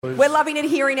We're loving it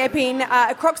here in Epping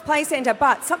at Crocs Play Centre,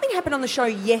 but something happened on the show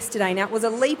yesterday. Now, it was a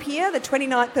leap year, the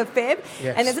 29th of Feb,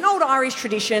 and there's an old Irish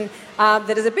tradition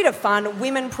that is a bit of fun.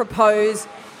 Women propose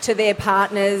to their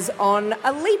partners on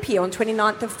a leap year on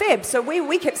 29th of Feb. So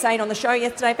we kept saying on the show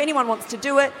yesterday, if anyone wants to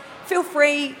do it, feel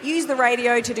free, use the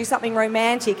radio to do something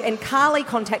romantic. And Carly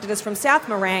contacted us from South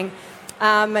Morang.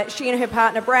 She and her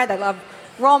partner, Brad, they love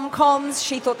rom-coms.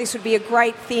 She thought this would be a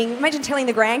great thing. Imagine telling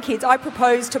the grandkids, I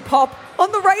proposed to Pop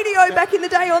on the radio back in the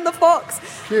day on the Fox.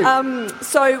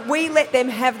 So we let them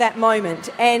have that moment.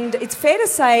 And it's fair to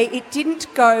say it didn't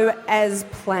go as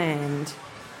planned.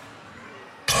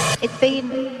 It's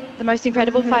been the most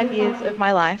incredible 5 years of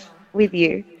my life with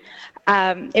you.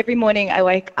 Every morning I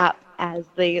wake up as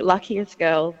the luckiest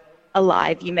girl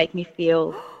alive. You make me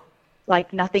feel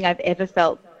like nothing I've ever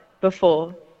felt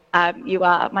before. You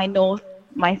are my north,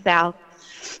 my south,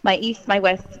 my east, my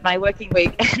west, my working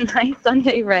week, and my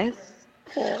Sunday rest.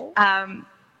 I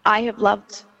have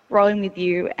loved growing with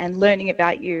you and learning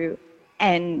about you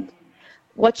and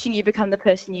watching you become the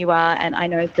person you are, and I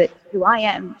know that who I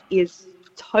am is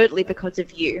totally because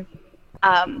of you.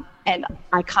 And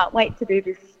I can't wait to do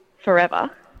this forever.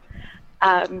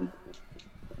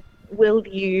 Will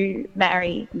you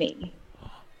marry me?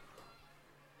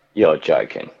 You're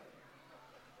joking.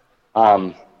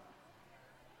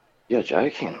 You're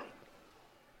joking.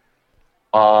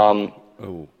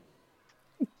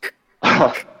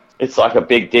 It's like a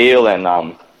big deal, and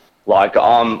like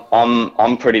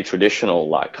I'm pretty traditional,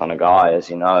 like kind of guy, as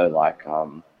you know. Like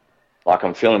I'm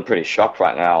feeling pretty shocked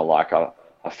right now. Like I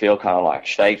feel kind of like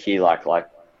shaky, like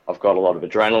I've got a lot of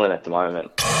adrenaline at the moment.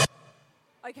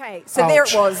 Okay, so there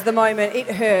it was, the moment. It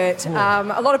hurt.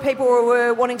 A lot of people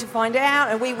were wanting to find out,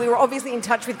 and we were obviously in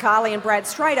touch with Carly and Brad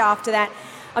straight after that.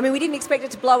 I mean, we didn't expect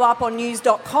it to blow up on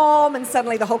news.com and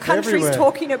suddenly the whole country's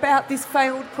talking about this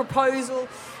failed proposal.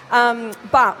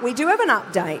 But we do have an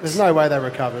update. There's no way they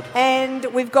recovered. And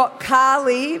we've got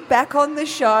Carly back on the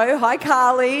show. Hi,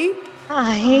 Carly.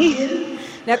 Hi.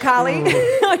 Now, Carly,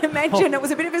 I imagine it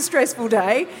was a bit of a stressful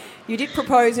day. You did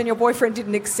propose and your boyfriend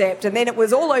didn't accept, and then it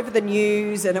was all over the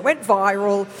news and it went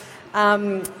viral.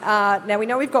 Now, we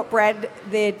know we've got Brad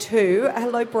there too.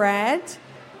 Hello, Brad.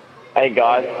 Hey,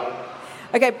 guys.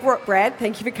 Okay, Brad,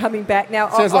 thank you for coming back. Now,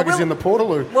 Sounds like he's in the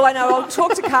Portaloo. Well, I know. I'll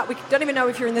talk to Carly. We don't even know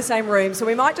if you're in the same room, so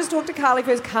we might just talk to Carly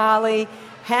first. Carly,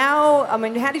 how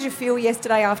did you feel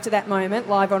yesterday after that moment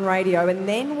live on radio, and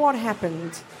then what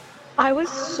happened? I was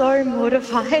so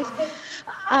mortified.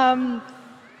 My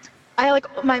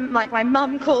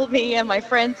mum called me and my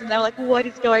friends, and they were like, "What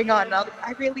is going on?" And I was like,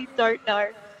 "I really don't know."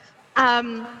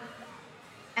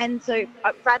 And so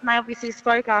Brad and I obviously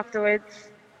spoke afterwards.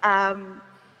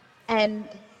 And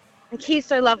like, he's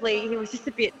so lovely. He was just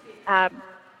a bit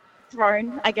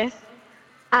thrown, I guess.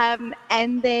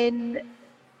 And then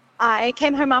I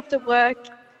came home after work,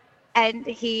 and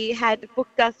he had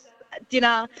booked us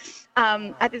dinner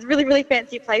at this really, really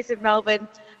fancy place in Melbourne.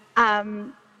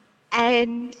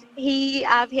 And he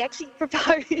actually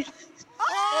proposed.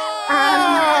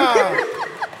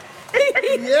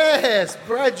 Yes,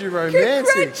 Brad, you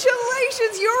romantic.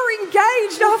 Congratulations, you're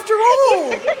engaged after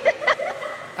all.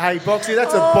 Hey, Boxy,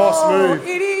 that's a boss move.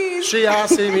 It is. She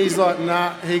asks him, he's like,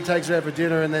 nah, he takes her out for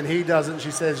dinner, and then he does it, and she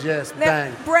says yes, now,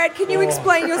 bang. Brad, can you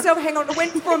explain yourself? Hang on, it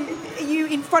went from you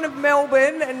in front of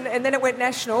Melbourne, and then it went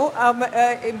national,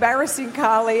 embarrassing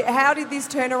Carly. How did this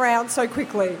turn around so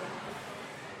quickly?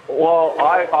 Well,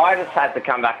 I just had to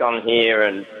come back on here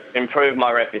and improve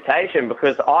my reputation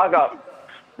because I got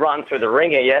run through the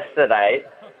ringer yesterday.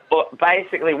 But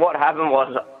basically what happened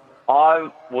was I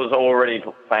was already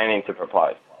planning to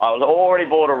propose. I was already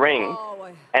bought a ring.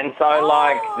 And so,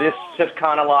 this just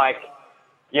kind of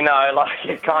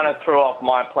it kind of threw off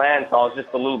my plan. So I was just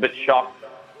a little bit shocked.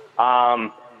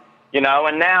 And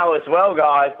now as well,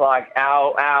 guys,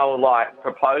 our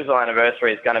proposal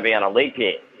anniversary is going to be on a leap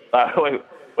year. So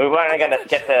we're only going to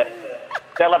get to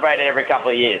celebrate it every couple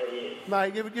of years.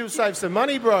 Mate, you'll save some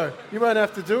money, bro. You won't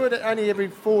have to do it. Only every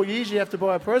 4 years you have to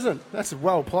buy a present. That's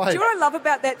well played. Do you know what I love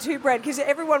about that too, Brad? Because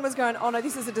everyone was going, oh, no,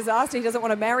 this is a disaster. He doesn't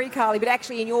want to marry Carly. But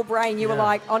actually in your brain you were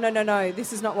like, oh, no,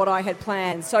 this is not what I had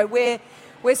planned. So we're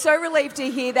so relieved to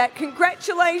hear that.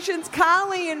 Congratulations,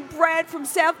 Carly and Brad from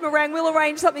South Morang. We'll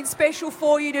arrange something special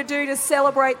for you to do to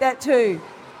celebrate that too.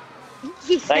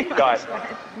 Thanks, guys.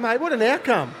 Mate, what an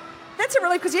outcome. That's a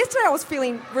relief, because yesterday I was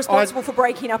feeling responsible for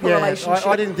breaking up a relationship.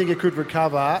 I didn't think it could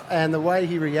recover, and the way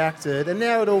he reacted, and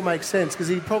now it all makes sense, because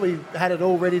he probably had it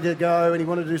all ready to go, and he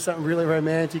wanted to do something really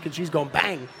romantic, and she's gone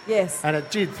bang. Yes. And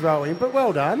it did throw him, but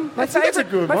well done. That's a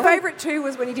good one. My favourite too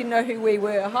was when he didn't know who we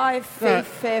were. Hi,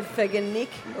 Nick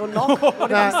or Knock.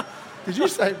 Did you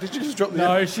just drop the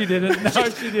No, she didn't. No,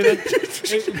 she didn't.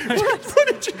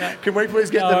 Can we please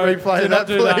get the replay of that,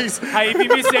 please? Hey, if you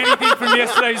missed anything from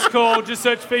yesterday's call, just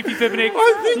search Fifi Fipinick.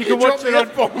 I think you can watch dropped it the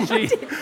on. F-bomb.